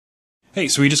Hey,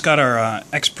 so we just got our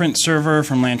xPrintServer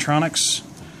from Lantronix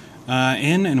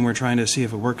in, and we're trying to see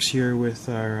if it works here with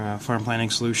our farm planning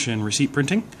solution receipt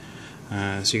printing.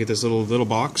 So you get this little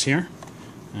box here,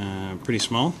 pretty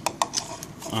small.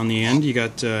 On the end you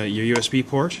got your USB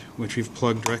port, which we've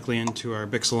plugged directly into our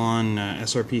Bixolon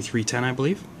SRP-F310, I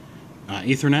believe,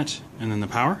 Ethernet, and then the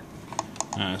power.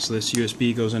 So this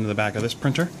USB goes into the back of this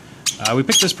printer. We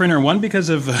picked this printer, one, because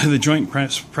of the joint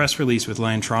press release with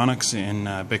Lantronix and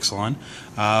Bixolon,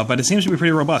 but it seems to be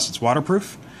pretty robust. It's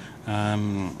waterproof,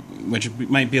 which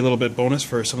might be a little bit bonus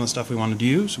for some of the stuff we wanted to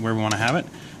use, where we want to have it.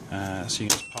 So you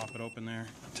can just pop it open there,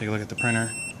 take a look at the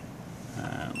printer,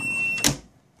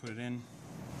 put it in.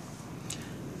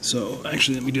 So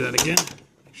actually, let me do that again,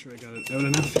 make sure I got it out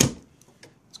enough.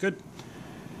 It's good.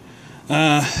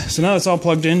 So now it's all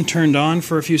plugged in, turned on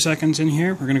for a few seconds in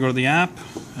here. We're going to go to the app.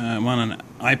 I'm on an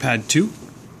iPad 2,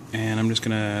 and I'm just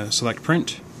going to select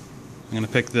print. I'm going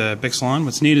to pick the Bixolon.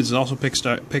 What's neat is it also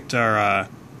picked our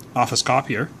Office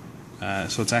copier,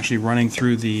 so it's actually running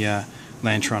through the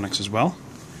Lantronix as well.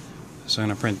 So I'm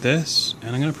going to print this,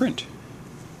 and I'm going to print.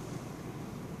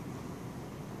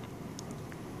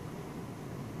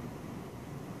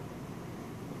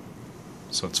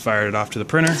 So it's fired it off to the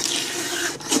printer.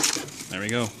 There we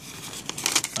go.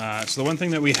 So the one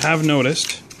thing that we have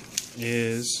noticed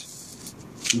is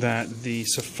that the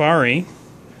Safari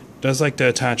does like to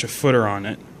attach a footer on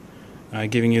it,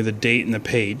 giving you the date and the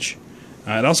page.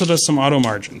 It also does some auto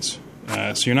margins,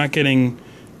 so you're not getting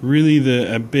really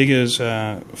the big as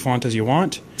font as you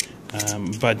want,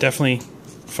 but definitely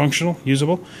functional,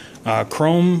 usable.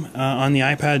 Chrome on the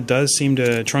iPad does seem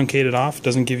to truncate it off,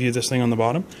 doesn't give you this thing on the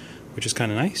bottom, which is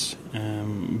kind of nice,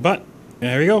 but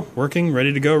there we go, working,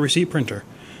 ready to go receipt printer.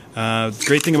 The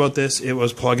great thing about this, it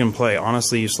was plug and play.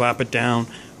 Honestly, you slap it down,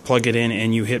 plug it in,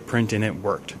 and you hit print, and it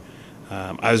worked.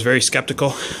 I was very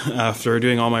skeptical after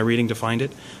doing all my reading to find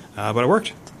it, but it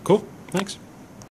worked. Cool, thanks.